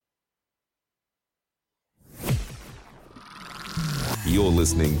You're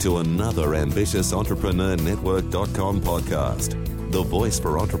listening to another Ambitious Entrepreneur Network.com podcast, the voice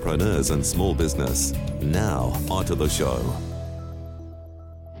for entrepreneurs and small business. Now, onto the show.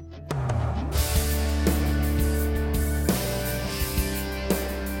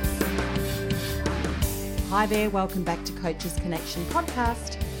 Hi there, welcome back to Coaches Connection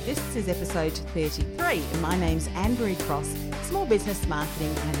podcast. This is episode 33 and my name's Anne-Marie Cross, small business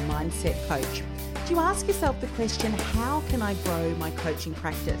marketing and mindset coach. Do you ask yourself the question, how can I grow my coaching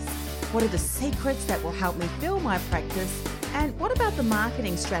practice? What are the secrets that will help me fill my practice? And what about the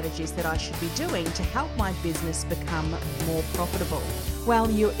marketing strategies that I should be doing to help my business become more profitable?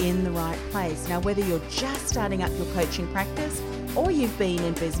 Well, you're in the right place. Now, whether you're just starting up your coaching practice or you've been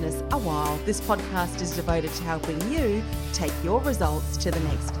in business a while, this podcast is devoted to helping you take your results to the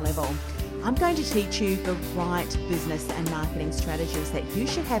next level. I'm going to teach you the right business and marketing strategies that you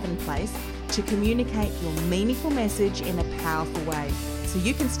should have in place to communicate your meaningful message in a powerful way so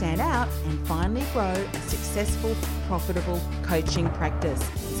you can stand out and finally grow a successful, profitable coaching practice.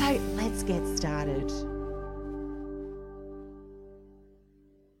 So let's get started.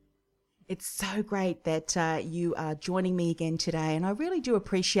 It's so great that you are joining me again today, and I really do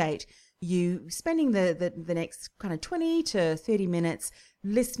appreciate you spending the next kind of 20 to 30 minutes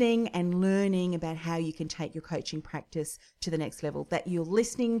listening and learning about how you can take your coaching practice to the next level. That you're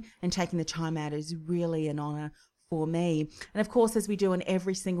listening and taking the time out is really an honor for me. And of course, as we do in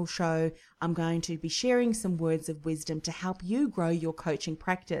every single show, I'm going to be sharing some words of wisdom to help you grow your coaching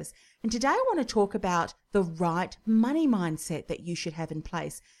practice. And today I want to talk about the right money mindset that you should have in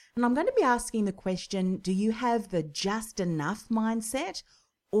place. And I'm going to be asking the question, do you have the just enough mindset,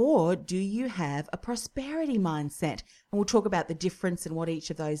 or do you have a prosperity mindset? And we'll talk about the difference and what each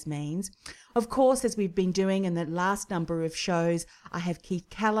of those means. Of course, as we've been doing in the last number of shows, I have Keith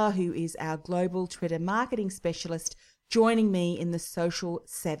Keller, who is our global Twitter marketing specialist, joining me in the social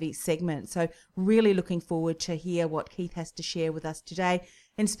savvy segment. So really looking forward to hear what Keith has to share with us today.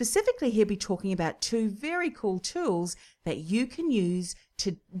 And specifically, he'll be talking about two very cool tools that you can use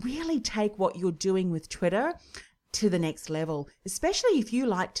to really take what you're doing with Twitter to the next level, especially if you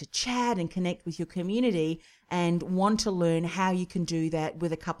like to chat and connect with your community and want to learn how you can do that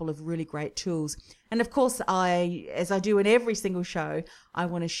with a couple of really great tools. And of course, as I do in every single show, I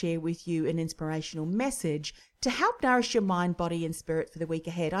want to share with you an inspirational message to help nourish your mind, body, and spirit for the week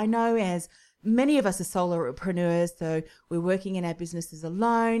ahead. I know as many of us are solopreneurs, so we're working in our businesses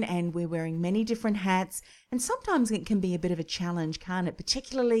alone and we're wearing many different hats. And sometimes it can be a bit of a challenge, can't it?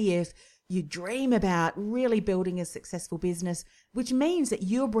 Particularly if you dream about really building a successful business, which means that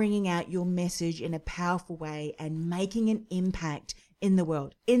you're bringing out your message in a powerful way and making an impact in the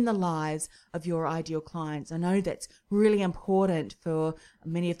world, in the lives of your ideal clients. I know that's really important for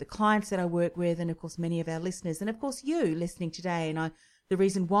many of the clients that I work with and, of course, many of our listeners and, of course, you listening today. And the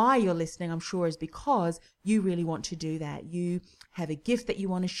reason why you're listening, I'm sure, is because you really want to do that. You have a gift that you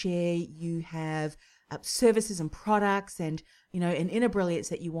want to share. You have services and products and, an inner brilliance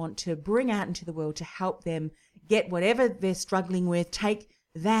that you want to bring out into the world to help them get whatever they're struggling with, take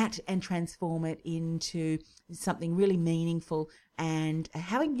that and transform it into something really meaningful and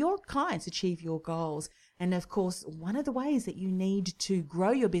having your clients achieve your goals. And of course, one of the ways that you need to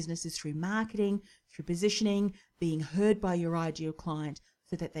grow your business is through marketing, through positioning, being heard by your ideal client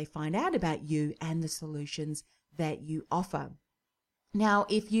so that they find out about you and the solutions that you offer. Now,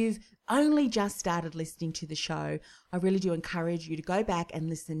 if you've only just started listening to the show, I really do encourage you to go back and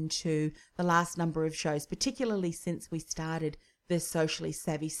listen to the last number of shows, particularly since we started this socially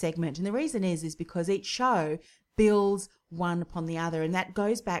savvy segment. And the reason is because each show builds one upon the other, and that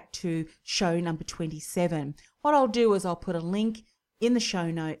goes back to show number 27. What I'll do is I'll put a link in the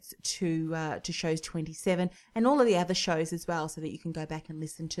show notes to shows 27 and all of the other shows as well so that you can go back and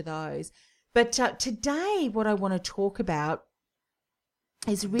listen to those. But today, what I want to talk about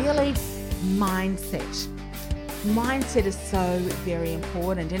is really mindset. Mindset is so very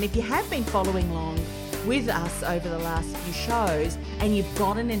important. And if you have been following along with us over the last few shows and you've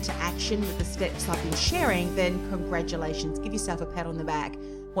gotten into action with the steps I've been sharing, then congratulations. Give yourself a pat on the back.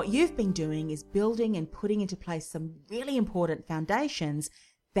 What you've been doing is building and putting into place some really important foundations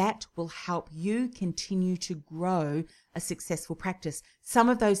that will help you continue to grow a successful practice. Some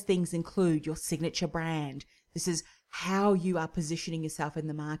of those things include your signature brand. This is how you are positioning yourself in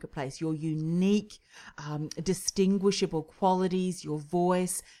the marketplace, your unique, distinguishable qualities, your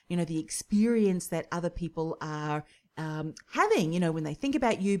voice, the experience that other people are having, when they think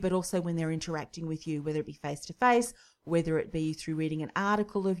about you, but also when they're interacting with you, whether it be face to face whether it be through reading an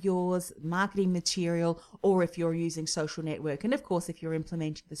article of yours, marketing material, or if you're using social network. And of course, if you're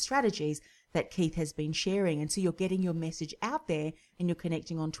implementing the strategies that Keith has been sharing. And so you're getting your message out there and you're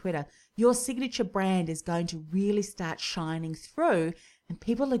connecting on Twitter. Your signature brand is going to really start shining through and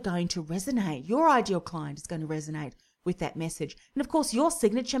people are going to resonate. Your ideal client is going to resonate with that message. And of course, your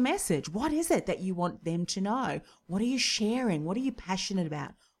signature message. What is it that you want them to know? What are you sharing? What are you passionate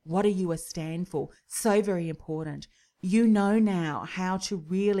about? What are you a stand for? So very important. You know now how to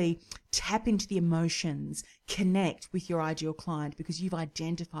really tap into the emotions, connect with your ideal client because you've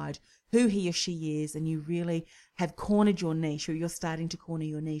identified who he or she is and you really have cornered your niche, or you're starting to corner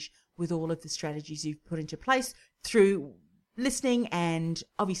your niche with all of the strategies you've put into place through listening and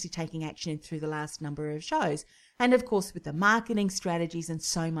obviously taking action through the last number of shows. And of course, with the marketing strategies and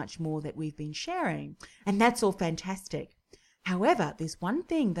so much more that we've been sharing. And that's all fantastic. However, there's one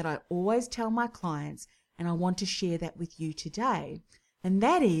thing that I always tell my clients, and I want to share that with you today. And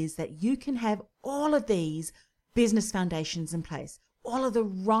that is that you can have all of these business foundations in place, all of the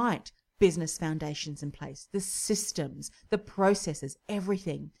right business foundations in place, the systems, the processes,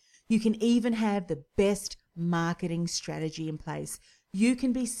 everything. You can even have the best marketing strategy in place. You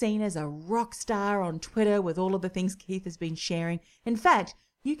can be seen as a rock star on Twitter with all of the things Keith has been sharing. In fact,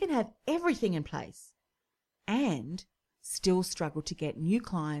 you can have everything in place and still struggle to get new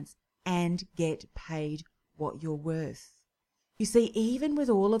clients and get paid what you're worth. You see, even with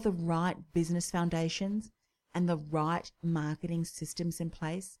all of the right business foundations and the right marketing systems in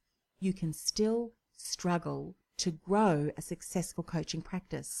place, you can still struggle to grow a successful coaching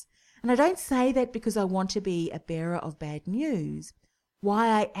practice. And I don't say that because I want to be a bearer of bad news. Why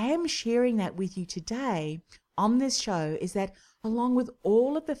I am sharing that with you today on this show is that along with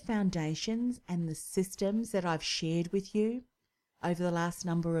all of the foundations and the systems that I've shared with you over the last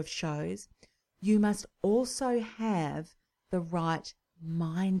number of shows, you must also have the right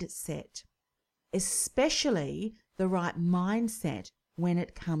mindset, especially the right mindset when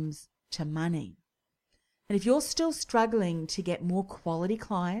it comes to money. And if you're still struggling to get more quality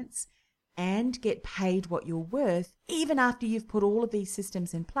clients and get paid what you're worth, even after you've put all of these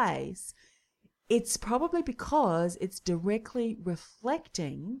systems in place, it's probably because it's directly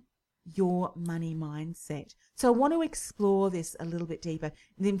reflecting your money mindset. So I want to explore this a little bit deeper.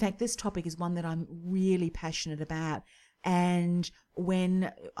 In fact, this topic is one that I'm really passionate about. And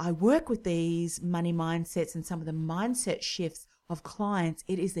when I work with these money mindsets and some of the mindset shifts of clients,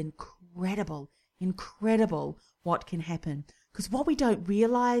 it is incredible what can happen. Because what we don't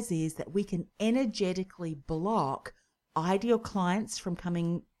realize is that we can energetically block ideal clients from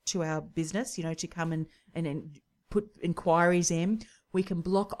coming to our business, to come and put inquiries in. We can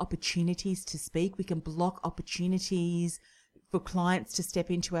block opportunities to speak. We can block opportunities for clients to step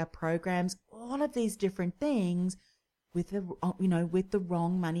into our programs. All of these different things with the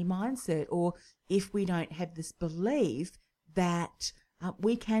wrong money mindset, or if we don't have this belief that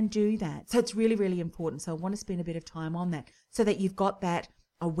we can do that. So it's really, really important. So I want to spend a bit of time on that so that you've got that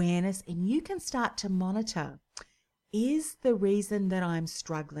awareness and you can start to monitor. Is the reason that I'm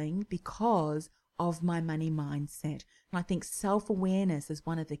struggling because of my money mindset? And I think self-awareness is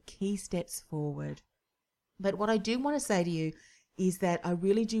one of the key steps forward. But what I do want to say to you is that I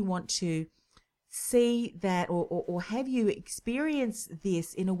really do want to see that or have you experience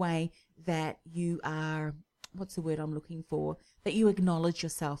this in a way that you are, what's the word I'm looking for, that you acknowledge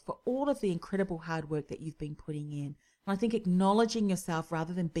yourself for all of the incredible hard work that you've been putting in. And I think acknowledging yourself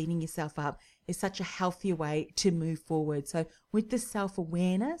rather than beating yourself up is such a healthier way to move forward. So with this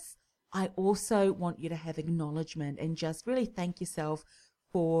self-awareness, I also want you to have acknowledgement and just really thank yourself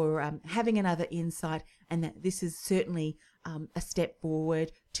for having another insight, and that this is certainly a step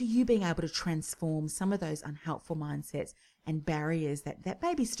forward to you being able to transform some of those unhelpful mindsets and barriers that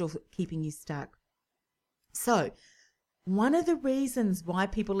may be still keeping you stuck. So one of the reasons why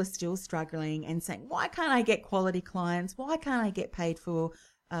people are still struggling and saying, why can't I get quality clients? Why can't I get paid for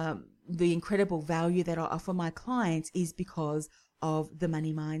the incredible value that I offer my clients is because of the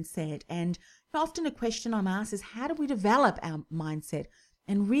money mindset. And often a question I'm asked is, how do we develop our mindset?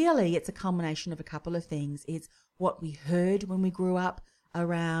 And really, it's a combination of a couple of things. It's what we heard when we grew up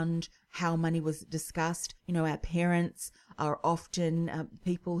around how money was discussed. Our parents are often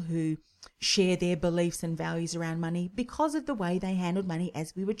people who share their beliefs and values around money because of the way they handled money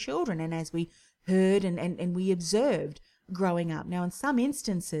as we were children and as we heard and we observed growing up. Now, in some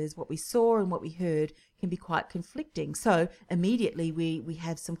instances, what we saw and what we heard can be quite conflicting. So immediately we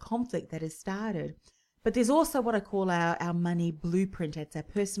have some conflict that has started. But there's also what I call our money blueprint. It's our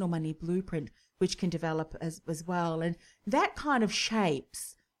personal money blueprint, which can develop as well. And that kind of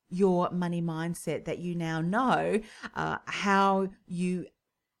shapes your money mindset, that you now know how you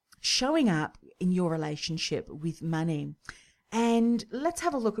showing up in your relationship with money. And let's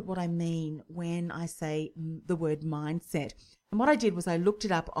have a look at what I mean when I say the word mindset. And what I did was I looked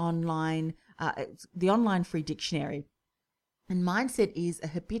it up online, the online free dictionary. And mindset is a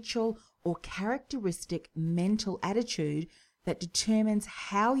habitual or characteristic mental attitude that determines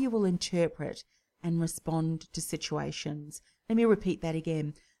how you will interpret and respond to situations. Let me repeat that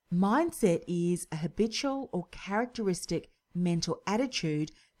again. Mindset is a habitual or characteristic mental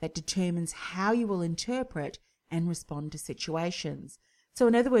attitude that determines how you will interpret and respond to situations. So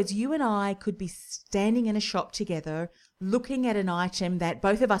in other words, you and I could be standing in a shop together, looking at an item that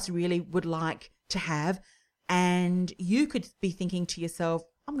both of us really would like to have, and you could be thinking to yourself,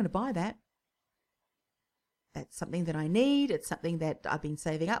 I'm going to buy that. That's something that I need. It's something that I've been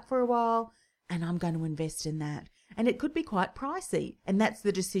saving up for a while, and I'm going to invest in that. And it could be quite pricey. And that's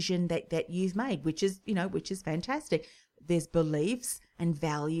the decision that you've made, which is fantastic. There's beliefs and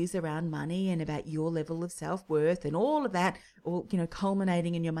values around money and about your level of self-worth and all of that, all,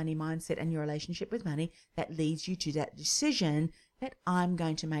 culminating in your money mindset and your relationship with money that leads you to that decision that I'm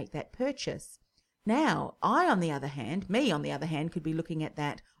going to make that purchase. Now, on the other hand, could be looking at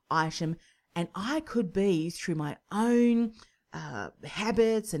that item, and I could be, through my own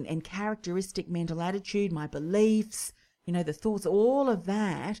habits and characteristic mental attitude, my beliefs, the thoughts, all of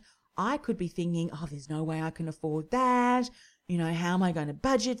that, I could be thinking, oh, there's no way I can afford that. How am I going to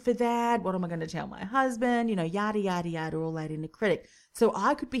budget for that? What am I going to tell my husband? Yada, yada, yada, all that inner critic. So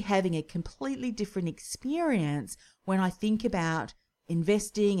I could be having a completely different experience when I think about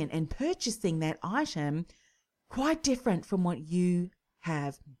investing and purchasing that item, quite different from what you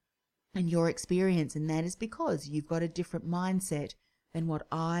have and your experience. And that is because you've got a different mindset than what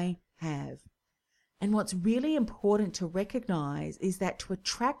I have. And what's really important to recognize is that to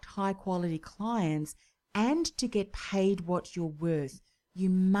attract high quality clients and to get paid what you're worth, you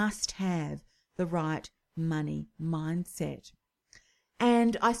must have the right money mindset.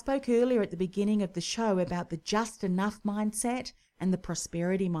 And I spoke earlier at the beginning of the show about the just enough mindset and the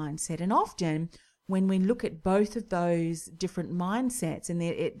prosperity mindset. And often when we look at both of those different mindsets, and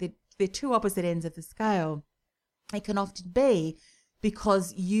they're two opposite ends of the scale, it can often be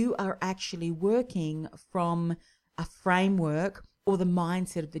because you are actually working from a framework or the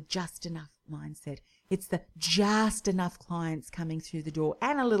mindset of the just enough mindset. It's the just enough clients coming through the door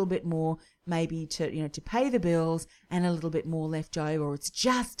and a little bit more maybe to pay the bills and a little bit more left over, or it's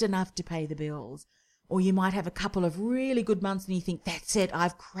just enough to pay the bills. Or you might have a couple of really good months and you think, that's it,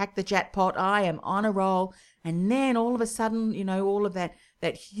 I've cracked the jackpot, I am on a roll. And then all of a sudden, all of that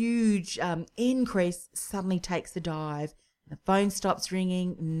huge increase suddenly takes a dive. The phone stops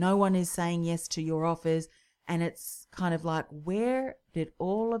ringing, no one is saying yes to your offers, and it's kind of like, where did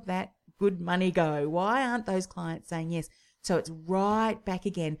all of that good money go? Why aren't those clients saying yes? So it's right back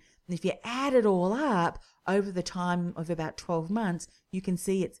again. And if you add it all up over the time of about 12 months, you can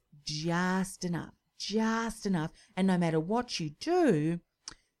see it's just enough. And no matter what you do,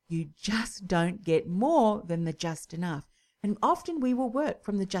 you just don't get more than the just enough. And often we will work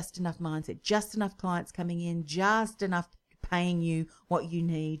from the just enough mindset, just enough clients coming in, just enough paying you what you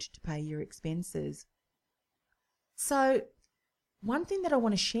need to pay your expenses. So one thing that I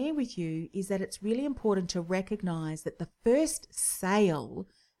want to share with you is that it's really important to recognize that the first sale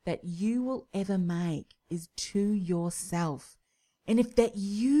that you will ever make is to yourself. And if that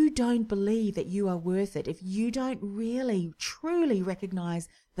you don't believe that you are worth it, if you don't really, truly recognize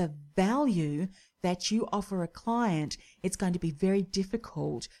the value that you offer a client, it's going to be very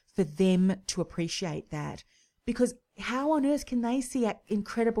difficult for them to appreciate that. Because how on earth can they see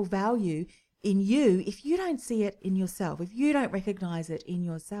incredible value in you if you don't see it in yourself, if you don't recognize it in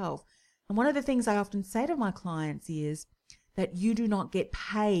yourself? And one of the things I often say to my clients is that you do not get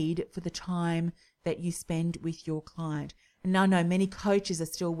paid for the time that you spend with your client. And I know many coaches are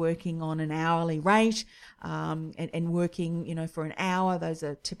still working on an hourly rate and working, for an hour. Those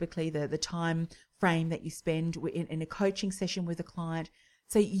are typically the time frame that you spend in a coaching session with a client.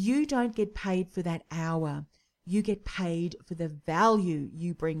 So you don't get paid for that hour. You get paid for the value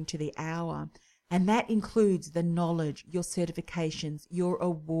you bring to the hour. And that includes the knowledge, your certifications, your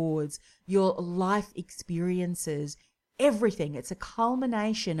awards, your life experiences, everything. It's a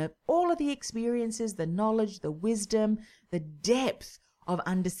culmination of all of the experiences, the knowledge, the wisdom, the depth of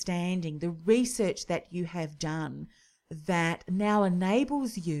understanding, the research that you have done that now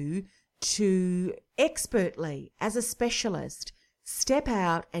enables you to expertly, as a specialist, step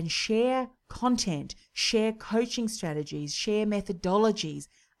out and share content, share coaching strategies, share methodologies,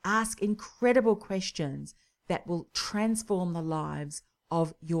 ask incredible questions that will transform the lives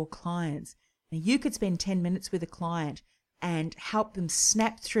of your clients. Now, you could spend 10 minutes with a client and help them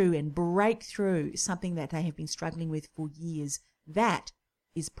snap through and break through something that they have been struggling with for years. That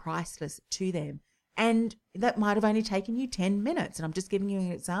is priceless to them. And that might have only taken you 10 minutes. And I'm just giving you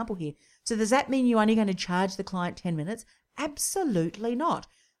an example here. So does that mean you're only going to charge the client 10 minutes? Absolutely not.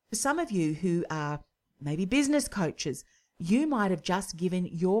 For some of you who are maybe business coaches, you might have just given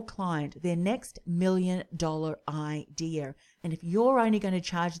your client their next $1 million idea. And if you're only going to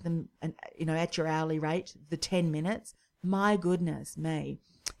charge them, at your hourly rate, the 10 minutes, my goodness me.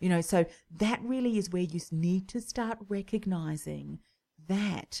 So that really is where you need to start recognizing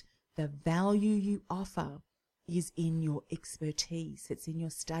that the value you offer is in your expertise. It's in your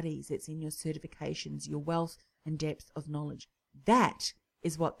studies. It's in your certifications, your wealth and depth of knowledge. That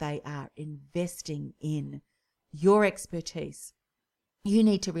is what they are investing in, your expertise. You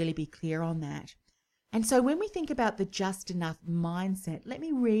need to really be clear on that. And so when we think about the just enough mindset, let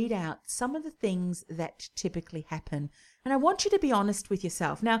me read out some of the things that typically happen. And I want you to be honest with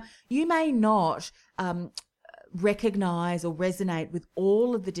yourself. Now, you may not recognize or resonate with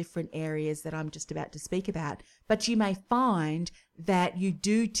all of the different areas that I'm just about to speak about, but you may find that you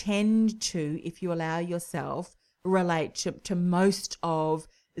do tend to, if you allow yourself, relate to most of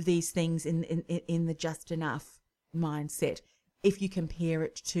these things in the just enough mindset, if you compare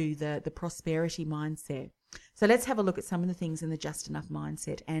it to the prosperity mindset. So let's have a look at some of the things in the just enough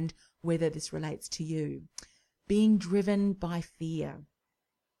mindset and whether this relates to you. Being driven by fear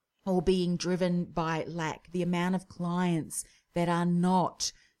or being driven by lack, the amount of clients that are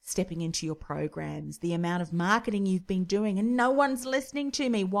not stepping into your programs, the amount of marketing you've been doing and no one's listening to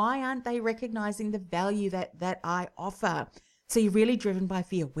me. Why aren't they recognizing the value that I offer? So you're really driven by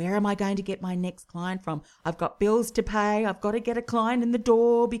fear. Where am I going to get my next client from? I've got bills to pay. I've got to get a client in the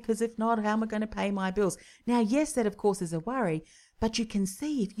door because if not, how am I going to pay my bills? Now, yes, that of course is a worry, but you can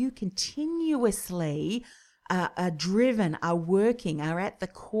see if you continuously are driven, are working, are at the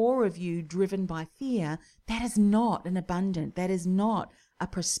core of you driven by fear, that is not an abundant, that is not a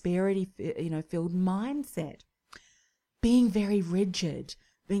prosperity filled mindset. Being very rigid,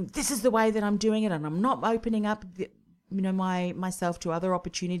 this is the way that I'm doing it and I'm not opening up myself to other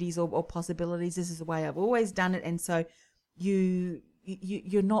opportunities or possibilities. This is the way I've always done it. And so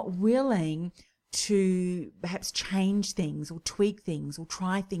you're not willing to perhaps change things or tweak things or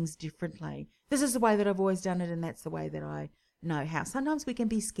try things differently. This is the way that I've always done it and that's the way that I know how. Sometimes we can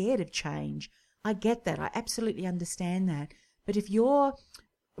be scared of change. I get that. I absolutely understand that. But if you're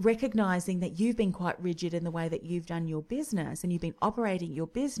recognizing that you've been quite rigid in the way that you've done your business and you've been operating your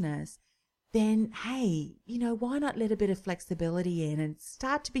business, then, hey, why not let a bit of flexibility in and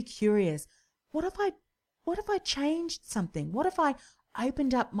start to be curious? What if I changed something? What if I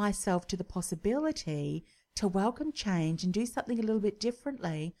opened up myself to the possibility to welcome change and do something a little bit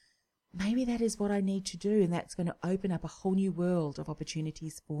differently? Maybe that is what I need to do, and that's going to open up a whole new world of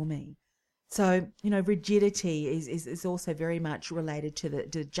opportunities for me. So, rigidity is also very much related to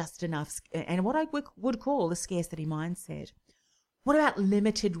the just enough and what I would call the scarcity mindset. What about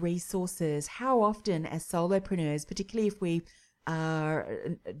limited resources? How often as solopreneurs, particularly if we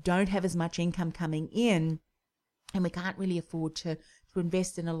don't have as much income coming in and we can't really afford to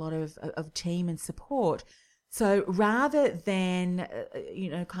invest in a lot of team and support. So rather than,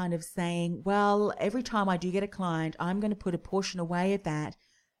 kind of saying, well, every time I do get a client, I'm going to put a portion away of that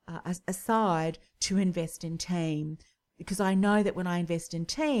aside to invest in team, because I know that when I invest in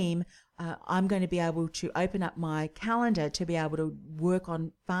team, I'm going to be able to open up my calendar to be able to work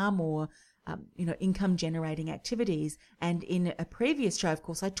on far more, income generating activities. And in a previous show, of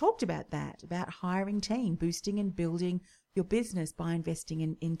course, I talked about that, about hiring team, boosting and building your business by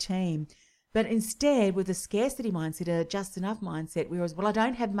investing in team. But instead, with a scarcity mindset, a just enough mindset, whereas, well, I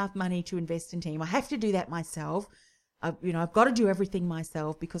don't have enough money to invest in team. I have to do that myself. I've got to do everything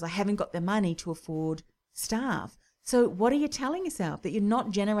myself because I haven't got the money to afford staff. So what are you telling yourself? That you're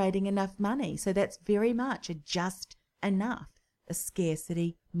not generating enough money. So that's very much a just enough, a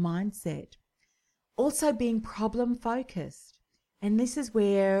scarcity mindset. Also being problem focused. And this is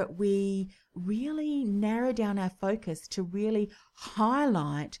where we really narrow down our focus to really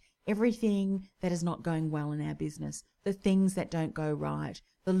highlight everything that is not going well in our business, the things that don't go right,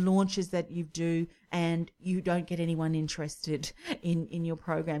 the launches that you do and you don't get anyone interested in your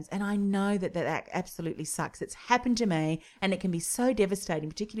programs. And I know that absolutely sucks. It's happened to me and it can be so devastating,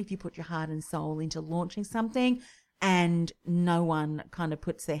 particularly if you put your heart and soul into launching something and no one kind of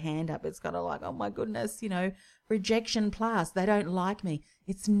puts their hand up. It's kind of like, oh my goodness, rejection plus, they don't like me.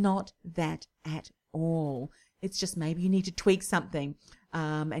 It's not that at all. It's just maybe you need to tweak something.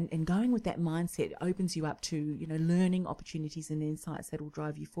 And going with that mindset opens you up to, learning opportunities and insights that will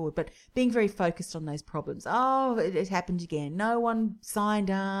drive you forward. But being very focused on those problems. Oh, it happened again. No one signed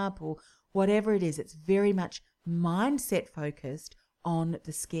up or whatever it is. It's very much mindset focused on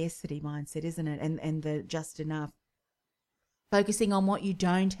the scarcity mindset, isn't it? And the just enough. Focusing on what you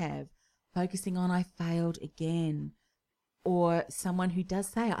don't have. Focusing on I failed again. Or someone who does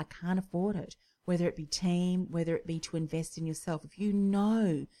say, I can't afford it. Whether it be team, whether it be to invest in yourself. If you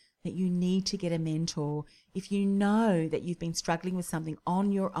know that you need to get a mentor, if you know that you've been struggling with something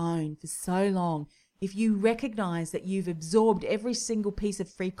on your own for so long, if you recognize that you've absorbed every single piece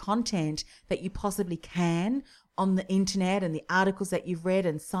of free content that you possibly can on the internet and the articles that you've read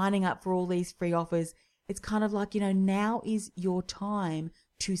and signing up for all these free offers, it's kind of like, now is your time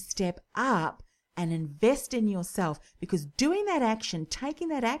to step up and invest in yourself, because doing that action, taking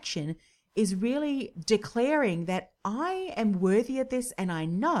that action is really declaring that I am worthy of this, and I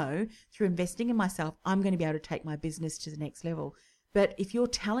know through investing in myself, I'm going to be able to take my business to the next level. But if you're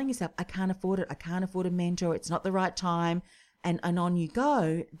telling yourself, I can't afford it, I can't afford a mentor, it's not the right time, and on you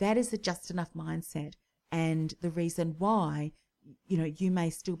go, that is the just enough mindset. And the reason why, you may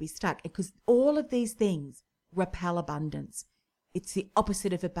still be stuck, because all of these things repel abundance. It's the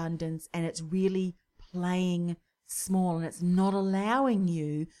opposite of abundance, and it's really playing small, and it's not allowing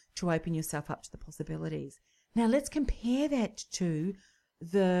you to open yourself up to the possibilities. Now let's compare that to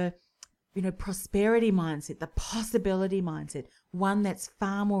the prosperity mindset, the possibility mindset, one that's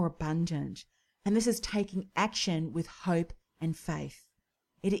far more abundant. And this is taking action with hope and faith.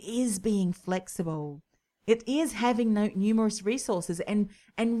 It is being flexible. It is having numerous resources and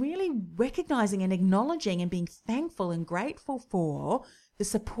really recognizing and acknowledging and being thankful and grateful for the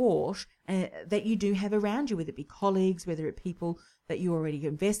support that you do have around you, whether it be colleagues, whether it be people that you're already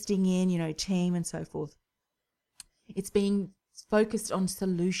investing in, team and so forth. It's being focused on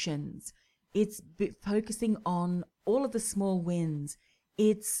solutions. It's focusing on all of the small wins.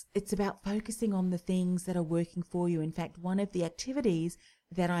 It's about focusing on the things that are working for you. In fact, one of the activities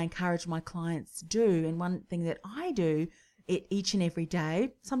that I encourage my clients to do, and one thing that I do each and every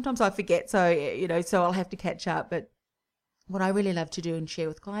day, sometimes I forget, so I'll have to catch up, but what I really love to do and share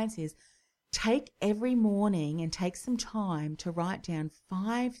with clients is take every morning and take some time to write down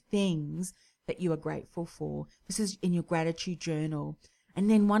 5 things that you are grateful for. This is in your gratitude journal. And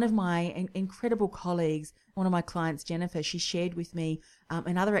then one of my incredible colleagues, one of my clients, Jennifer, she shared with me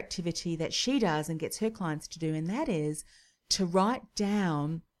another activity that she does and gets her clients to do, and that is to write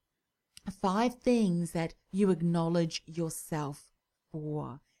down 5 things that you acknowledge yourself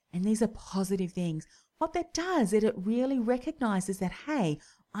for. And these are positive things. What that does, it really recognizes that, hey,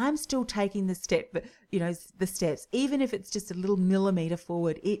 I'm still taking the steps, even if it's just a little millimeter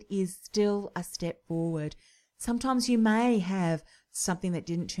forward, it is still a step forward. Sometimes you may have something that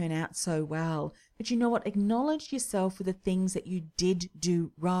didn't turn out so well, but you know what? Acknowledge yourself for the things that you did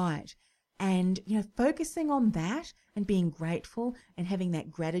do right. And, focusing on that and being grateful and having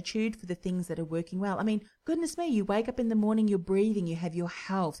that gratitude for the things that are working well. I mean, goodness me, you wake up in the morning, you're breathing, you have your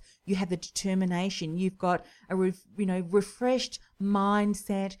health, you have the determination, you've got a, refreshed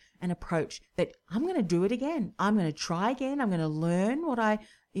mindset and approach that I'm going to do it again. I'm going to try again. I'm going to learn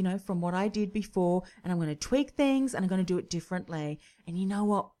from what I did before, and I'm going to tweak things and I'm going to do it differently. And you know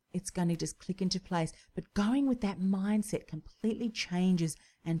what? It's going to just click into place. But going with that mindset completely changes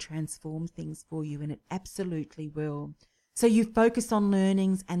and transforms things for you, and it absolutely will. So you focus on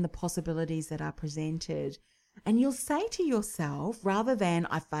learnings and the possibilities that are presented. And you'll say to yourself, rather than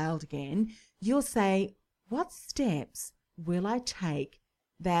I failed again, you'll say, what steps will I take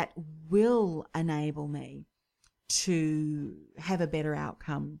that will enable me to have a better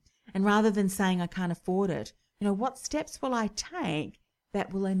outcome? And rather than saying I can't afford it, what steps will I take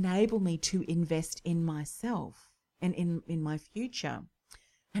that will enable me to invest in myself and in my future?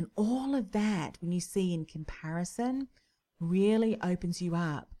 And all of that, when you see in comparison, really opens you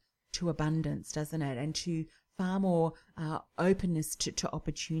up to abundance, doesn't it? And to far more openness to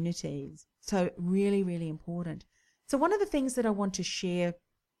opportunities. So really, really important. So one of the things that I want to share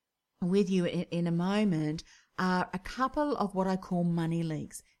with you in a moment are a couple of what I call money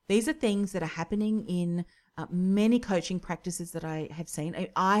leaks. These are things that are happening in many coaching practices that I have seen.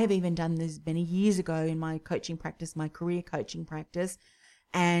 I have even done this many years ago in my coaching practice, my career coaching practice.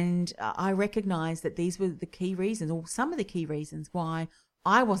 And I recognize that these were the key reasons, or some of the key reasons, why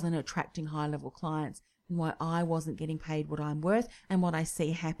I wasn't attracting high-level clients and why I wasn't getting paid what I'm worth, and what I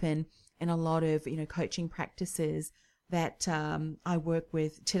see happen in a lot of coaching practices that I work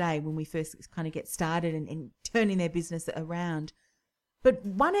with today when we first kind of get started and turning their business around. But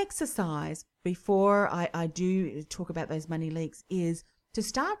one exercise before I do talk about those money leaks is to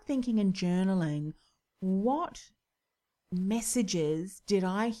start thinking and journaling, what messages did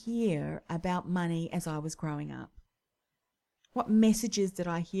I hear about money as I was growing up? What messages did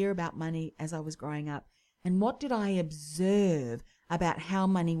I hear about money as I was growing up? And what did I observe about how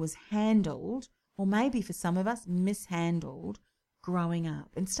money was handled, or maybe for some of us, mishandled growing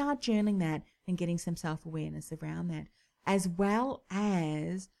up? And start journaling that and getting some self-awareness around that, as well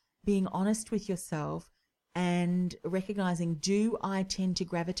as being honest with yourself and recognizing, do I tend to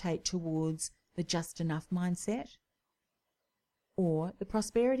gravitate towards the just enough mindset or the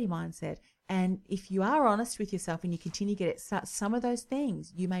prosperity mindset? And if you are honest with yourself and you continue to get at some of those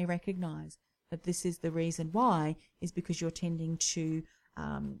things, you may recognize that this is the reason why, is because you're tending to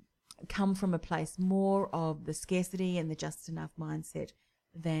come from a place more of the scarcity and the just enough mindset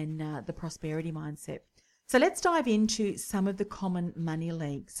than the prosperity mindset. So let's dive into some of the common money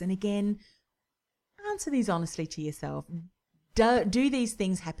leaks. And again, answer these honestly to yourself. Do these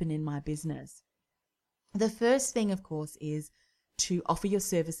things happen in my business? The first thing, of course, is to offer your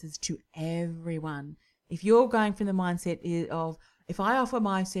services to everyone. If you're going from the mindset of, if I offer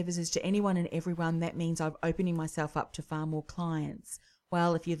my services to anyone and everyone, that means I'm opening myself up to far more clients.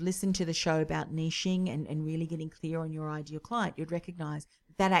 Well, if you've listened to the show about niching and really getting clear on your ideal client, you'd recognize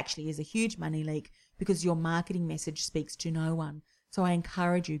that actually is a huge money leak, because your marketing message speaks to no one. So I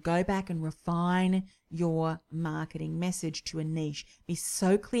encourage you, go back and refine your marketing message to a niche. Be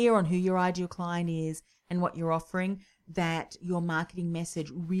so clear on who your ideal client is and what you're offering that your marketing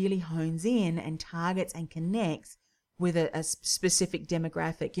message really hones in and targets and connects with a specific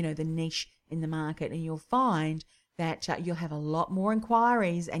demographic, the niche in the market. And you'll find that you'll have a lot more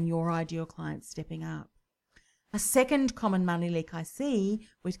inquiries and your ideal clients stepping up. A second common money leak I see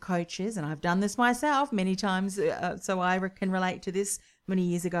with coaches, and I've done this myself many times, so I can relate to this many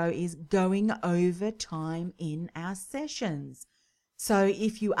years ago, is going over time in our sessions. So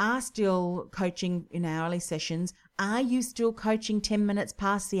if you are still coaching in hourly sessions, are you still coaching 10 minutes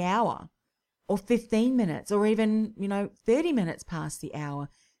past the hour, or 15 minutes, or even, 30 minutes past the hour?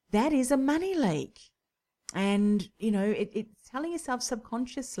 That is a money leak. And, it's telling yourself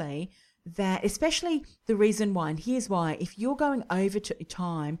subconsciously that, especially the reason why, and here's why: if you're going over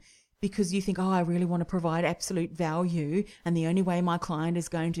time because you think, I really want to provide absolute value, and the only way my client is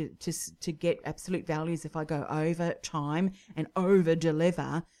going to get absolute value is if I go over time and over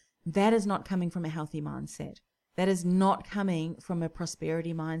deliver, that is not coming from a healthy mindset. That is not coming from a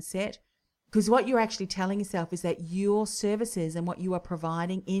prosperity mindset, because what you're actually telling yourself is that your services and what you are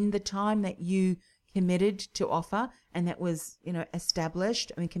providing in the time that you committed to offer, and that was,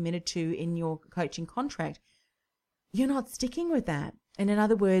 established and committed to in your coaching contract, you're not sticking with that. And in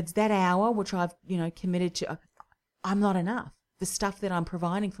other words, that hour, which I've, committed to, I'm not enough. The stuff that I'm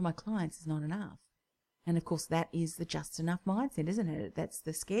providing for my clients is not enough. And of course, that is the just enough mindset, isn't it? That's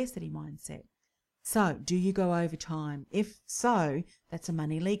the scarcity mindset. So do you go over time? If so, that's a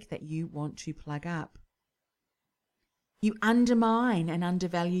money leak that you want to plug up. You undermine and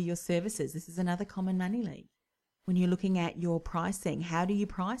undervalue your services. This is another common money leak. When you're looking at your pricing, how do you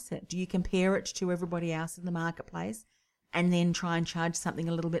price it? Do you compare it to everybody else in the marketplace and then try and charge something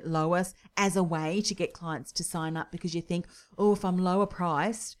a little bit lower as a way to get clients to sign up, because you think, if I'm lower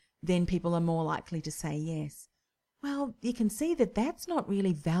priced, then people are more likely to say yes? Well, you can see that that's not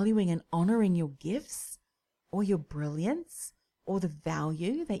really valuing and honoring your gifts or your brilliance or the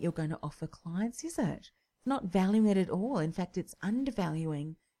value that you're going to offer clients, is it? It's not valuing it at all. In fact, it's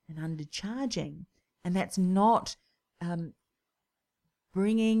undervaluing and undercharging. And that's not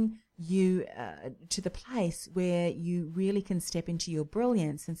bringing you to the place where you really can step into your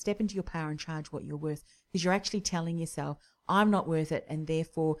brilliance and step into your power and charge what you're worth, because you're actually telling yourself, I'm not worth it, and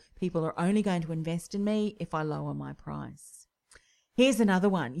therefore people are only going to invest in me if I lower my price. Here's another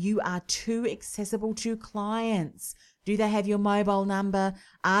one. You are too accessible to clients. Do they have your mobile number?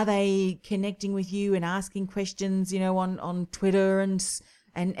 Are they connecting with you and asking questions, on Twitter and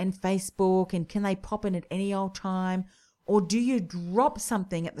Facebook? And can they pop in at any old time? Or do you drop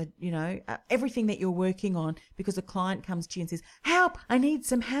something at the, everything that you're working on because a client comes to you and says, help, I need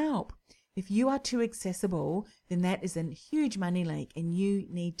some help? If you are too accessible, then that is a huge money leak, and you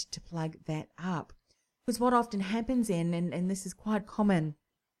need to plug that up. Because what often happens and this is quite common,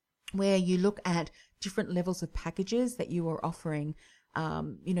 where you look at different levels of packages that you are offering.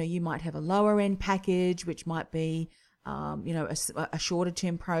 You might have a lower end package, which might be, a shorter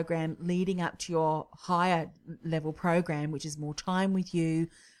term program leading up to your higher level program, which is more time with you.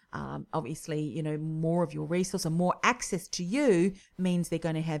 Obviously, more of your resource and more access to you means they're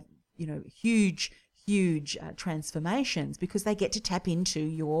going to have, huge transformations, because they get to tap into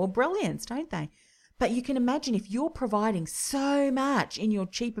your brilliance, don't they? But you can imagine if you're providing so much in your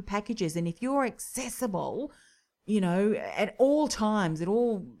cheaper packages, and if you're accessible, at all times, at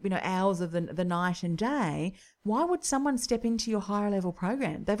all, hours of the night and day, why would someone step into your higher level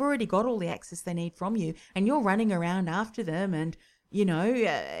program? They've already got all the access they need from you, and you're running around after them and,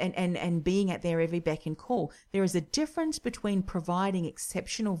 and being at their every beck and call. There is a difference between providing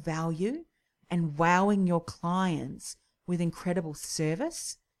exceptional value and wowing your clients with incredible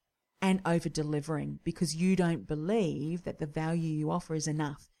service and over-delivering, because you don't believe that the value you offer is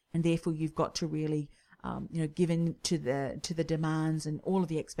enough, and therefore you've got to really given to the demands and all of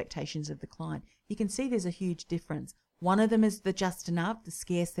the expectations of the client. You can see there's a huge difference. One of them is the just enough, the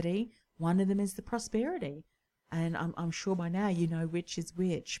scarcity. One of them is the prosperity. And I'm sure by now you know which is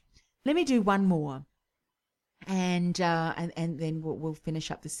which. Let me do one more, and then we'll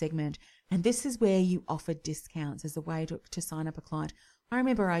finish up the segment. And this is where you offer discounts as a way to sign up a client. I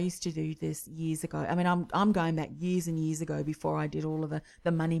remember I used to do this years ago. I mean, I'm going back years and years ago before I did all of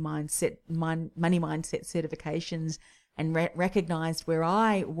the money mindset certifications and recognized where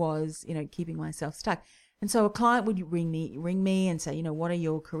I was, keeping myself stuck. And so a client would ring me and say, what are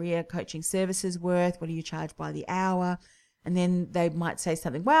your career coaching services worth? What do you charge by the hour? And then they might say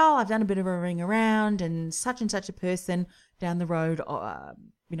something, well, I've done a bit of a ring around and such a person down the road,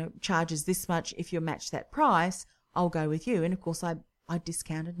 charges this much. If you match that price, I'll go with you. And of course, I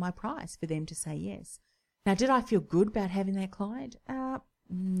discounted my price for them to say yes. Now, did I feel good about having that client?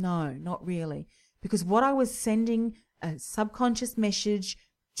 No, not really. Because what I was sending a subconscious message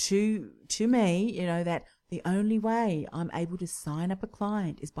to me, that the only way I'm able to sign up a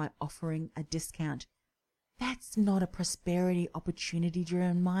client is by offering a discount. That's not a prosperity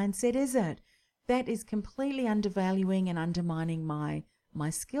opportunity-driven mindset, is it? That is completely undervaluing and undermining my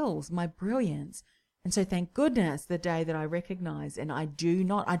skills, my brilliance. And so thank goodness the day that I recognize, and I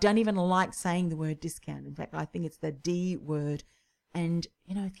don't even like saying the word discount. In fact, I think it's the D word. And,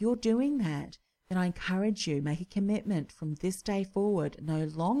 if you're doing that, then I encourage you, make a commitment from this day forward. No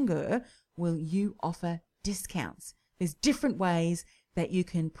longer will you offer discounts. There's different ways that you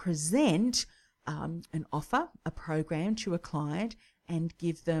can present an offer, a program to a client and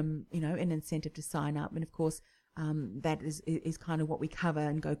give them, an incentive to sign up. And of course, that is kind of what we cover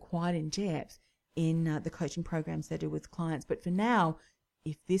and go quite in depth in the coaching programs that I do with clients. But for now,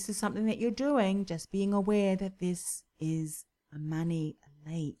 if this is something that you're doing, just being aware that this is a money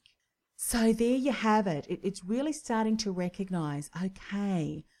leak. So there you have it. It's really starting to recognize,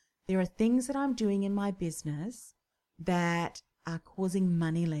 okay, there are things that I'm doing in my business that are causing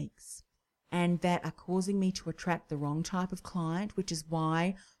money leaks and that are causing me to attract the wrong type of client, which is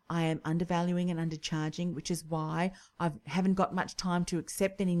why I am undervaluing and undercharging, which is why I haven't got much time to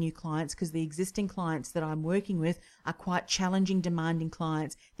accept any new clients, because the existing clients that I'm working with are quite challenging, demanding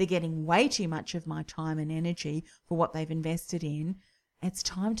clients. They're getting way too much of my time and energy for what they've invested in. It's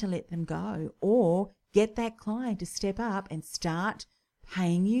time to let them go, or get that client to step up and start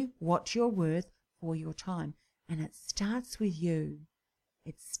paying you what you're worth for your time. And it starts with you.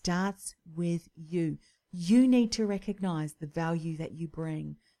 It starts with you. You need to recognize the value that you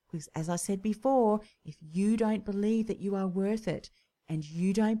bring. Because as I said before, if you don't believe that you are worth it, and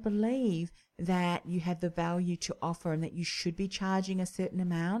you don't believe that you have the value to offer and that you should be charging a certain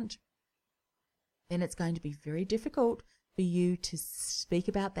amount, then it's going to be very difficult for you to speak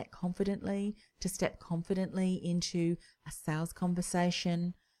about that confidently, to step confidently into a sales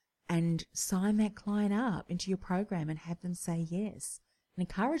conversation and sign that client up into your program and have them say yes. And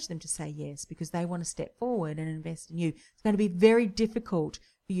encourage them to say yes, because they want to step forward and invest in you. It's going to be very difficult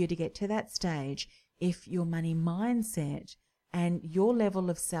for you to get to that stage if your money mindset and your level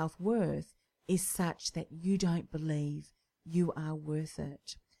of self-worth is such that you don't believe you are worth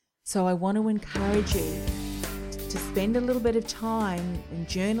it. So I want to encourage you to spend a little bit of time in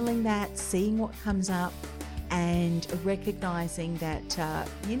journaling that, seeing what comes up, and recognizing that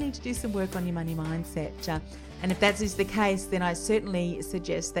you need to do some work on your money mindset. And if that is the case, then I certainly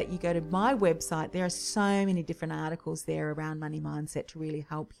suggest that you go to my website. There are so many different articles there around money mindset to really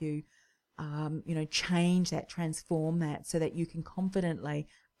help you, change that, transform that, so that you can confidently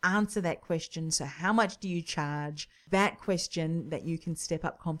answer that question. So how much do you charge? That question, that you can step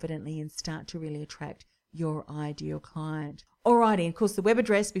up confidently and start to really attract your ideal client. Alrighty, of course, the web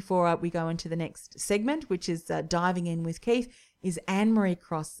address before we go into the next segment, which is Diving In with Keith, is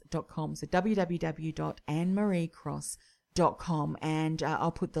annemariecross.com. So www.annemariecross.com, and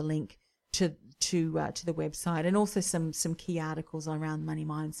I'll put the link to the website, and also some key articles around money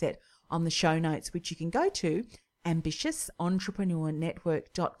mindset on the show notes, which you can go to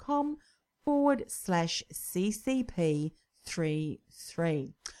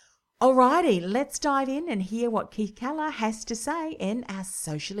ambitiousentrepreneurnetwork.com/CCP33. Alrighty, let's dive in and hear what Keith Keller has to say in our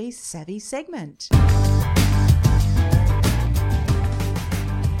Socially Savvy segment.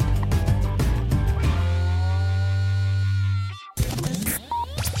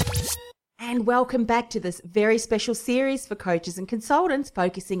 And welcome back to this very special series for coaches and consultants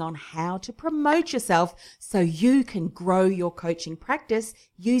focusing on how to promote yourself so you can grow your coaching practice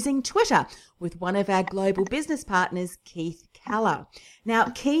using Twitter with one of our global business partners, Keith Keller. Now,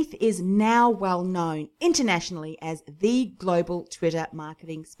 Keith is now well known internationally as the global Twitter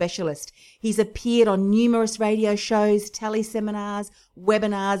marketing specialist. He's appeared on numerous radio shows, teleseminars,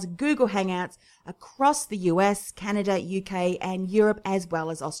 webinars, Google Hangouts across the US, Canada, UK, and Europe, as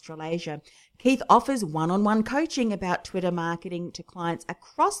well as Australasia. Keith offers one-on-one coaching about Twitter marketing to clients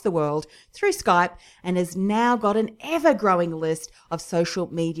across the world through Skype and has now got an ever-growing list of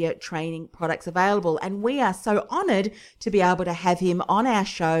social media training products available. And we are so honored to be able to have him on our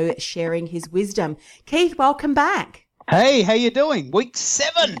show sharing his wisdom. Keith, welcome back. Hey, how you doing? Week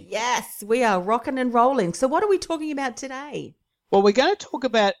 7. Yes, we are rocking and rolling. So what are we talking about today? Well, we're going to talk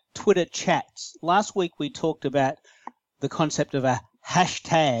about Twitter chats. Last week we talked about the concept of a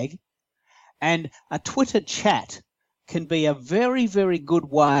hashtag, and a Twitter chat can be a very, very good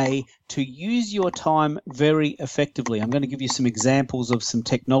way to use your time very effectively. I'm going to give you some examples of some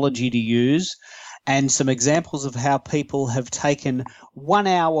technology to use and some examples of how people have taken 1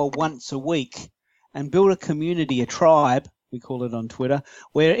 hour once a week and built a community, a tribe, we call it on Twitter,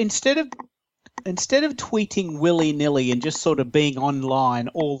 where instead of tweeting willy-nilly and just sort of being online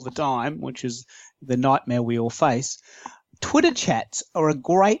all the time, which is the nightmare we all face, Twitter chats are a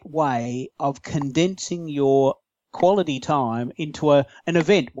great way of condensing your quality time into an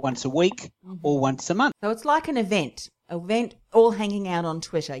event once a week or once a month. So it's like an event all hanging out on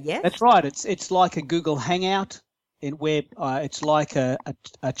Twitter, yes? That's right. It's like a Google Hangout, where it's like a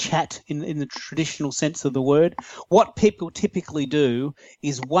chat in the traditional sense of the word. What people typically do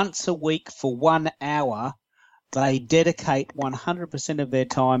is once a week for 1 hour, they dedicate 100% of their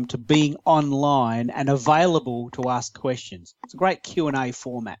time to being online and available to ask questions. It's a great Q&A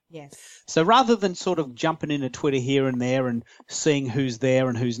format. Yes. So rather than sort of jumping into Twitter here and there and seeing who's there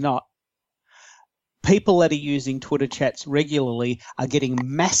and who's not, people that are using Twitter chats regularly are getting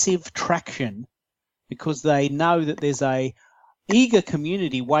massive traction because they know that there's a eager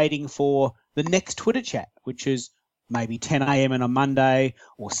community waiting for the next Twitter chat, which is maybe 10 a.m. on a Monday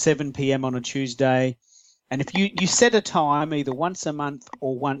or 7 p.m. on a Tuesday. And if you set a time either once a month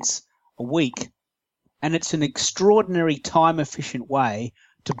or once a week, and it's an extraordinary time-efficient way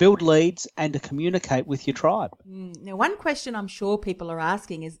to build leads and to communicate with your tribe. Now, one question I'm sure people are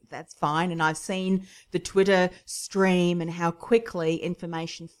asking is, that's fine, and I've seen the Twitter stream and how quickly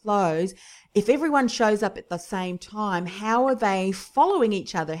information flows. If everyone shows up at the same time, how are they following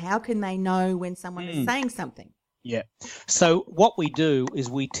each other? How can they know when someone is saying something? Yeah. So what we do is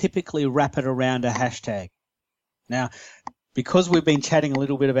we typically wrap it around a hashtag. Now, because we've been chatting a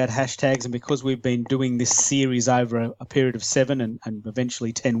little bit about hashtags and because we've been doing this series over a period of 7 and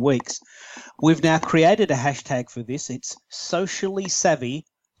eventually 10 weeks, we've now created a hashtag for this. It's Socially Savvy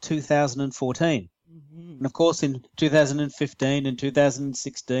 2014. And of course, in 2015 and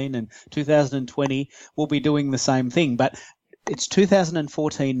 2016 and 2020, we'll be doing the same thing. But it's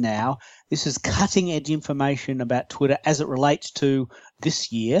 2014 now. This is cutting-edge information about Twitter as it relates to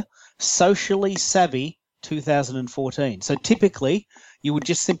this year. Socially Savvy 2014. So typically you would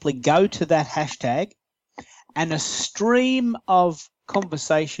just simply go to that hashtag and a stream of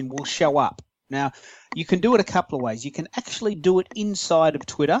conversation will show up. Now, you can do it a couple of ways. You can actually do it inside of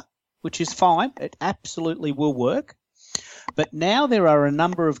Twitter, which is fine. It absolutely will work. But now there are a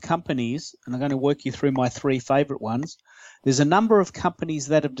number of companies, and I'm going to work you through my 3 favorite ones. There's a number of companies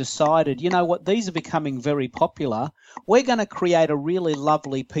that have decided, you know what, these are becoming very popular. We're going to create a really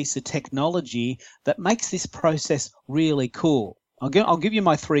lovely piece of technology that makes this process really cool. I'll give you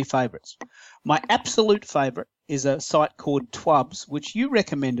my 3 favorites. My absolute favorite is a site called Twubs, which you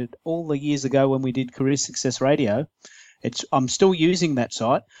recommended all the years ago when we did Career Success Radio. I'm still using that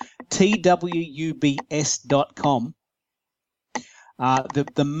site, twubs.com.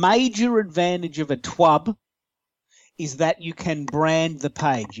 The major advantage of a Twub is that you can brand the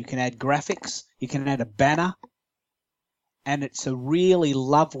page. You can add graphics, you can add a banner, and it's a really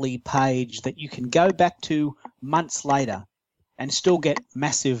lovely page that you can go back to months later and still get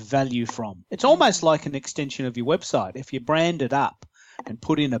massive value from. It's almost like an extension of your website. If you brand it up and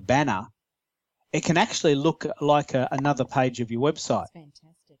put in a banner, it can actually look like another page of your website. That's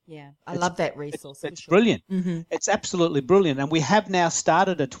fantastic. Yeah, I love that resource. It's brilliant. Mm-hmm. It's absolutely brilliant. And we have now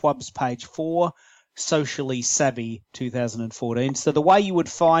started a Twubs page for Socially Savvy 2014. So the way you would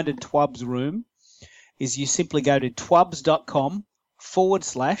find a Twubs room is you simply go to twubs.com/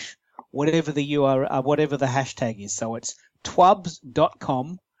 whatever the URL, whatever the hashtag is. So it's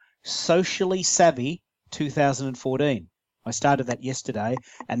twubs.com/ Socially Savvy 2014. I started that yesterday,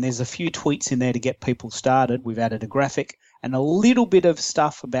 and there's a few tweets in there to get people started. We've added a graphic and a little bit of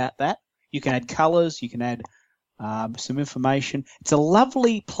stuff about that. You can add colours, you can add some information. It's a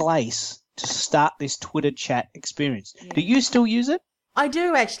lovely place to start this Twitter chat experience. Yeah. Do you still use it? I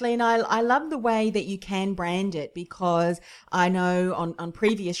do, actually, and I love the way that you can brand it, because I know on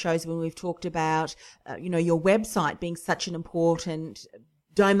previous shows when we've talked about, your website being such an important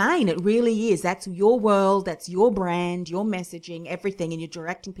domain. It really is. That's your world, that's your brand, your messaging, everything, and you're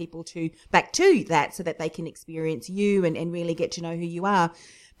directing people back to that so that they can experience you and really get to know who you are.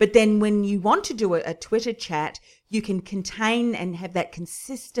 But then when you want to do a Twitter chat, you can contain and have that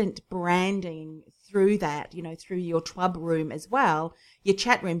consistent branding through that, through your Twub room as well, your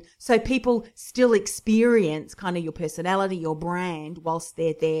chat room. So people still experience kind of your personality, your brand, whilst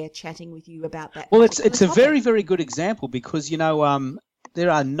they're there chatting with you about that. Well, it's a very, very good example, because, there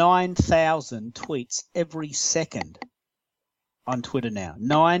are 9,000 tweets every second on Twitter now.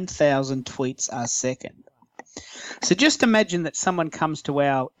 9,000 tweets a second. So just imagine that someone comes to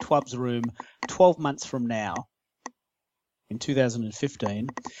our Twubs room 12 months from now, in 2015.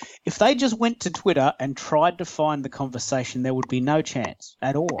 If they just went to Twitter and tried to find the conversation, there would be no chance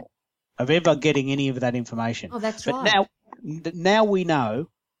at all of ever getting any of that information. Oh, that's right. But now we know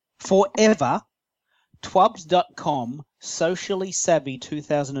forever, Twubs.com Socially Savvy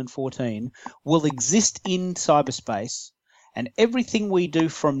 2014 will exist in cyberspace, and everything we do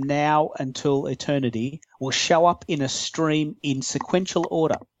from now until eternity will show up in a stream in sequential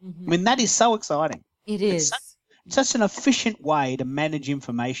order. Mm-hmm. I mean, that is so exciting. It is. It's such an efficient way to manage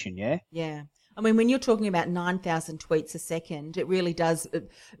information, yeah? Yeah. I mean, when you're talking about 9,000 tweets a second, it really does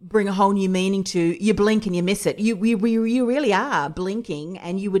bring a whole new meaning to you blink and you miss it. You really are blinking,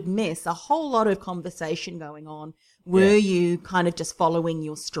 and you would miss a whole lot of conversation going on were you kind of just following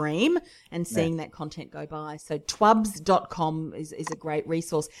your stream and seeing that content go by. So twubs.com is a great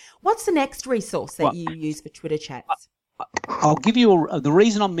resource. What's the next resource that you use for Twitter chats? I'll give you the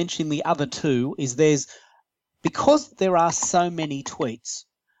reason I'm mentioning the other two is because there are so many tweets,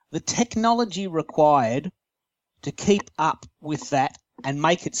 the technology required to keep up with that and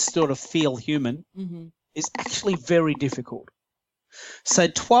make it sort of feel human is actually very difficult. So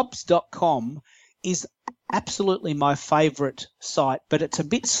twubs.com is absolutely my favourite site, but it's a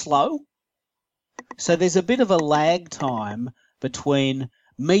bit slow. So there's a bit of a lag time between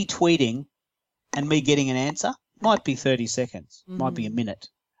me tweeting and me getting an answer. Might be 30 seconds, might be a minute.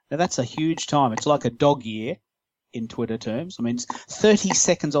 Now that's a huge time. It's like a dog year in Twitter terms. I mean, 30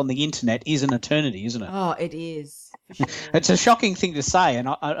 seconds on the internet is an eternity, isn't it? Oh, it is. For sure. It's a shocking thing to say, and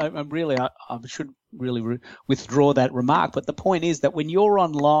I should really withdraw that remark. But the point is that when you're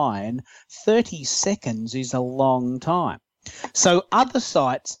online, 30 seconds is a long time. So other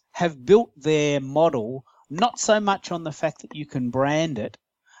sites have built their model not so much on the fact that you can brand it,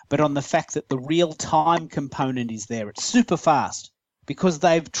 but on the fact that the real-time component is there. It's super fast because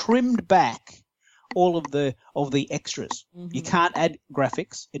they've trimmed back all of the extras. You can't add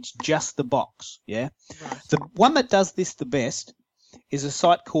graphics. It's just the box, yeah? Right. The one that does this the best is a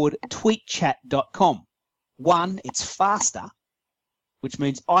site called tweetchat.com. One, it's faster, which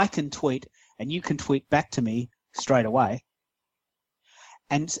means I can tweet and you can tweet back to me straight away.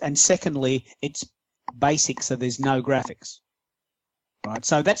 And secondly, it's basic, so there's no graphics. Right?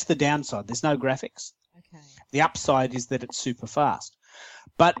 So that's the downside. There's no graphics. Okay. The upside is that it's super fast.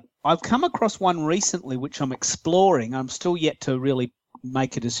 But I've come across one recently which I'm exploring. I'm still yet to really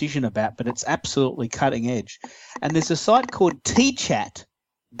make a decision about, but it's absolutely cutting edge. And there's a site called tchat.io.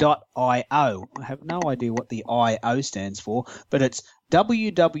 I have no idea what the IO stands for, but it's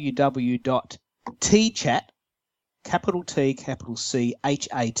www.tchat, capital T, capital C,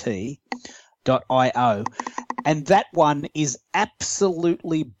 HAT.io. And that one is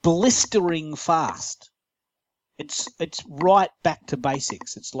absolutely blistering fast. It's right back to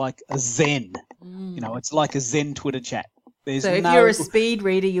basics. It's like a Zen. It's like a Zen Twitter chat. If you're a speed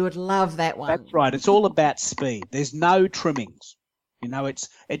reader, you would love that one. That's right. It's all about speed. There's no trimmings.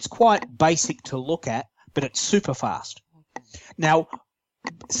 It's quite basic to look at, but it's super fast. Okay. Now,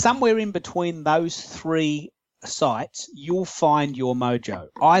 somewhere in between those three sites, you'll find your mojo.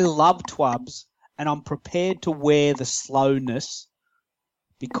 I love Twubs, and I'm prepared to wear the slowness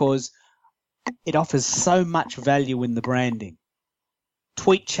because it offers so much value in the branding.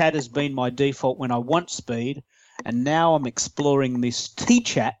 Tweet chat has been my default when I want speed, and now I'm exploring this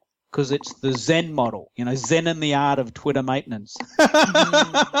tchat because it's the Zen model, Zen and the art of Twitter maintenance.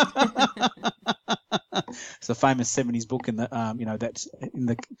 It's a famous 70s book in the, that's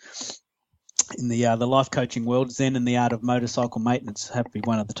in the life coaching world. Zen and the art of motorcycle maintenance have to be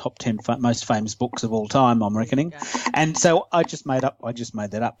one of the top 10 most famous books of all time, I'm reckoning. And so I just made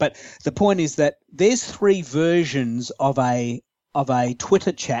that up. But the point is that there's 3 versions of a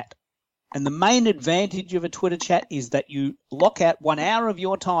Twitter chat. And the main advantage of a Twitter chat is that you lock out 1 hour of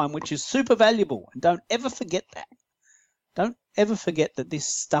your time, which is super valuable. And don't ever forget that. Don't ever forget that this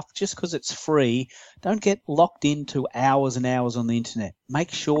stuff, just because it's free, don't get locked into hours and hours on the internet.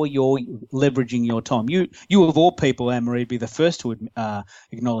 Make sure you're leveraging your time. You of all people, Anne-Marie, be the first to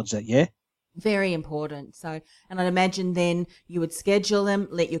acknowledge that, yeah? Very important. So, and I'd imagine then you would schedule them,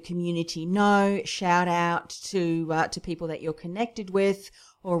 let your community know, shout out to people that you're connected with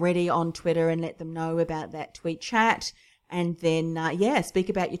already on Twitter and let them know about that tweet chat. And then, speak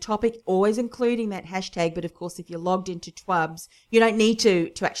about your topic, always including that hashtag. But, of course, if you're logged into Twubs, you don't need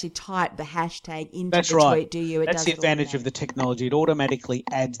to actually type the hashtag into tweet, do you? That's the advantage of the technology. It automatically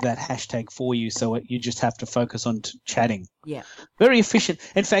adds that hashtag for you, so you just have to focus on chatting. Yeah. Very efficient.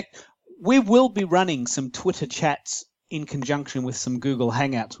 In fact, we will be running some Twitter chats in conjunction with some Google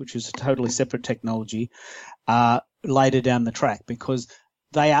Hangouts, which is a totally separate technology, later down the track, because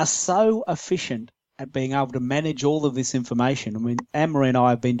they are so efficient at being able to manage all of this information. I mean, Anne-Marie and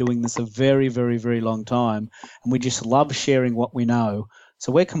I have been doing this a very, very, very long time, and we just love sharing what we know.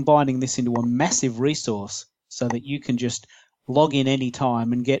 So we're combining this into a massive resource so that you can just log in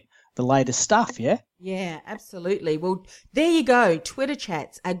anytime and get the latest stuff, yeah? Yeah, absolutely. Well, there you go. Twitter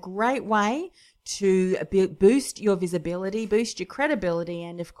chats, a great way to boost your visibility, boost your credibility,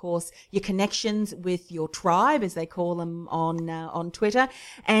 and of course your connections with your tribe, as they call them on Twitter.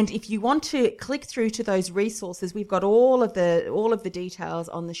 And if you want to click through to those resources, we've got all of the details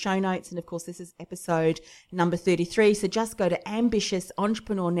on the show notes. And of course, this is episode number 33. So just go to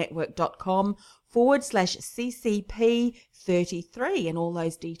ambitiousentrepreneurnetwork.com/CCP33, and all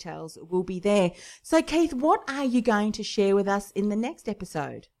those details will be there. So Keith, what are you going to share with us in the next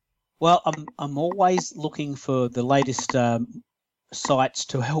episode? Well, I'm always looking for the latest sites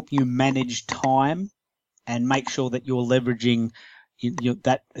to help you manage time and make sure that you're leveraging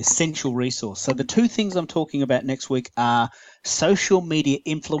that essential resource. So the 2 things I'm talking about next week are social media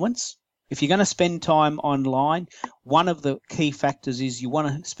influence. If you're going to spend time online, one of the key factors is you want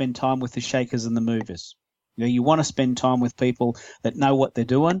to spend time with the shakers and the movers. You want to spend time with people that know what they're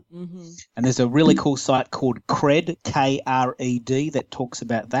doing. Mm-hmm. And there's a really cool site called Kred, Kred, that talks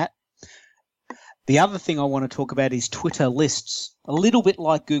about that. The other thing I want to talk about is Twitter lists, a little bit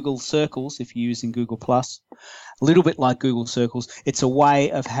like Google Circles if you're using Google+, a little bit like Google Circles. It's a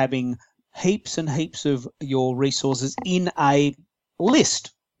way of having heaps and heaps of your resources in a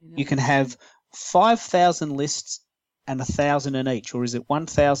list. You can have 5,000 lists and 1,000 in each, or is it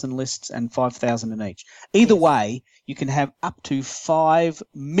 1,000 lists and 5,000 in each? Either way, you can have up to 5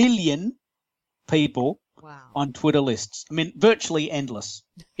 million people on Twitter lists. I mean, virtually endless.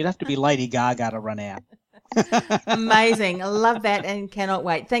 You'd have to be Lady Gaga to run out. Amazing. I love that and cannot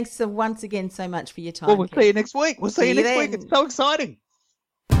wait. Thanks once again so much for your time. Well, we'll see you next week. We'll see you next week. It's so exciting.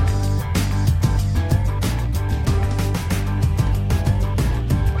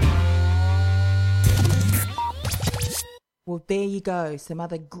 Well, there you go. Some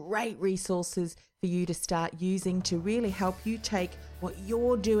other great resources for you to start using to really help you take what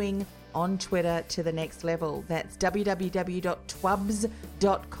you're doing on Twitter to the next level. That's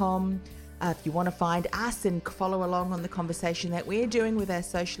www.twubs.com. If you want to find us and follow along on the conversation that we're doing with our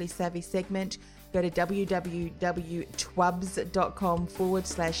Socially Savvy segment, go to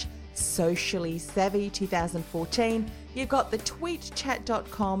www.twubs.com/socially savvy 2014. You've got the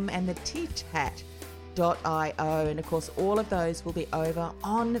tweetchat.com and the tchat.io, and of course all of those will be over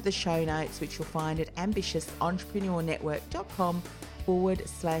on the show notes, which you'll find at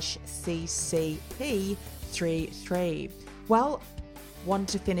ambitiousentrepreneurnetwork.com/CCP33. Well, want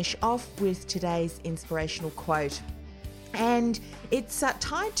to finish off with today's inspirational quote, and it's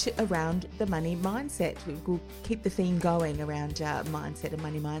tied to around the money mindset. We'll keep the theme going around mindset and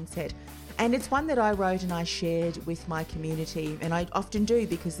money mindset, and it's one that I wrote and I shared with my community, and I often do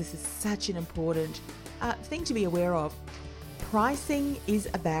because this is such an important thing to be aware of. Pricing is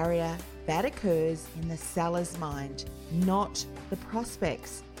a barrier that occurs in the seller's mind, not the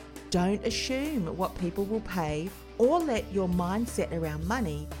prospect's. Don't assume what people will pay or let your mindset around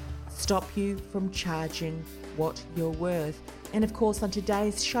money stop you from charging what you're worth. And of course, on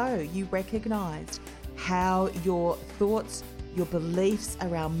today's show, you recognized how your thoughts, your beliefs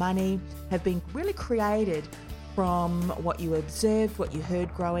around money have been really created from what you observed, what you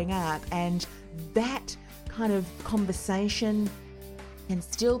heard growing up, and that kind of conversation can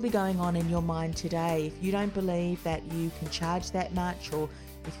still be going on in your mind today. If you don't believe that you can charge that much, or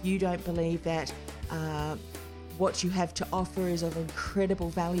if you don't believe that what you have to offer is of incredible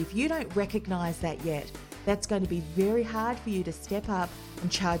value, if you don't recognize that yet, that's going to be very hard for you to step up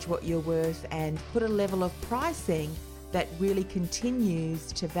and charge what you're worth and put a level of pricing that really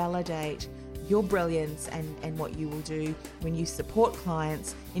continues to validate your brilliance and what you will do when you support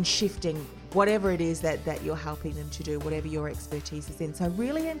clients in shifting whatever it is that you're helping them to do, whatever your expertise is in. So I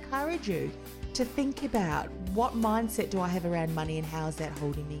really encourage you to think about, what mindset do I have around money and how is that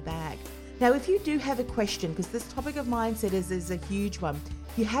holding me back? Now, if you do have a question, because this topic of mindset is a huge one,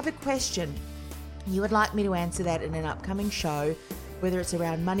 if you have a question, you would like me to answer that in an upcoming show, whether it's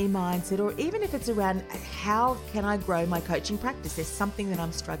around money mindset or even if it's around how can I grow my coaching practice, there's something that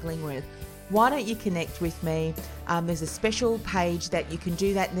I'm struggling with, why don't you connect with me? There's a special page that you can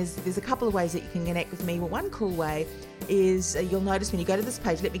do that, and there's a couple of ways that you can connect with me. Well, one cool way is you'll notice when you go to this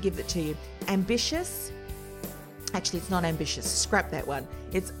page, let me give it to you. Ambitious. Actually, it's not ambitious. Scrap that one.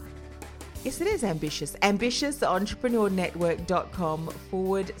 Yes, it is ambitious.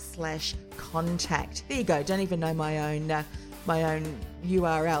 AmbitiousEntrepreneur.network.com/contact. There you go. Don't even know my own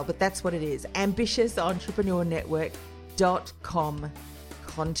URL, but that's what it is. AmbitiousEntrepreneur.network.com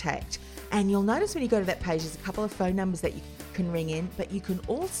contact. And you'll notice when you go to that page, there's a couple of phone numbers that you can ring in, but you can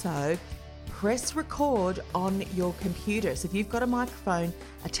also press record on your computer. So if you've got a microphone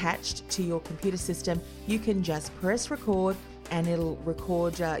attached to your computer system, you can just press record and it'll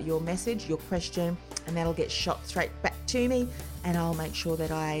record your message, your question, and that'll get shot straight back to me, and I'll make sure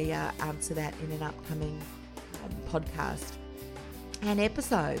that I answer that in an upcoming podcast and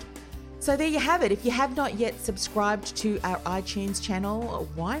episode. So there you have it. If you have not yet subscribed to our iTunes channel,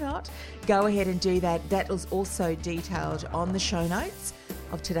 why not? Go ahead and do that. That is also detailed on the show notes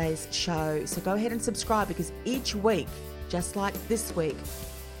of today's show. So go ahead and subscribe, because each week, just like this week,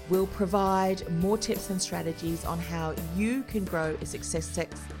 we'll provide more tips and strategies on how you can grow a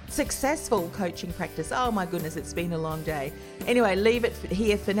successful coaching practice. Oh my goodness, it's been a long day. Anyway, leave it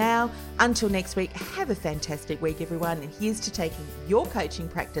here for now. Until next week, have a fantastic week, everyone. And here's to taking your coaching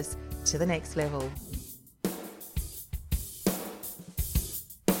practice to the next level.